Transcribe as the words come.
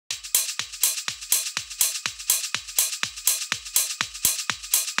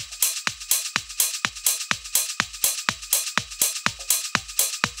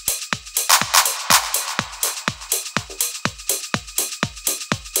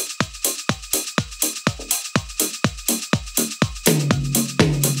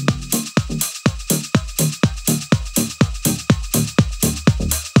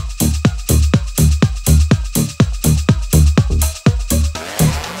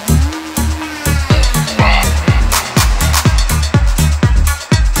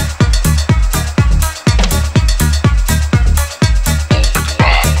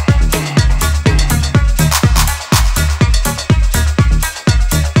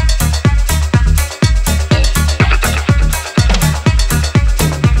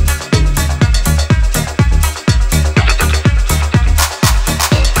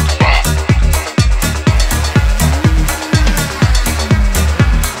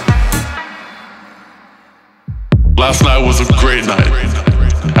Last night was a great night.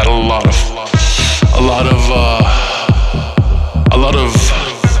 Had a lot of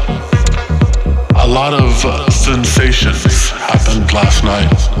sensations happened last night.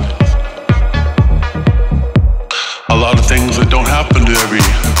 A lot of things that don't happen to every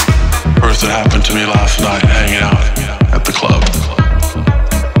person happened to me last night hanging out at the club.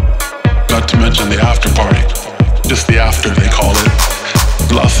 Not to mention the after party. Just the after, they call it.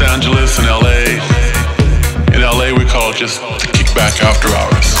 Los Angeles and LA. In LA we call it just the kickback after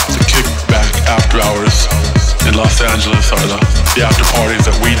hours. The kickback after hours in Los Angeles are the after parties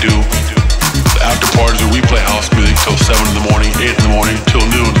that we do. The after parties where we play house music till 7 in the morning, 8 in the morning, till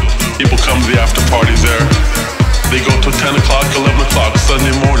noon. People come to the after parties there. They go till 10 o'clock, 11 o'clock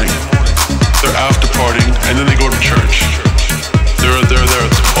Sunday morning. They're after partying and then they go to church. They're there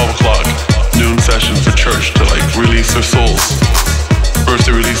at 12 o'clock, noon session for church to like release their souls. First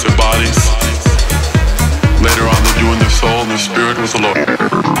they release their bodies. Later on they're doing their soul and their spirit with the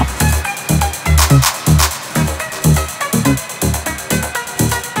Lord.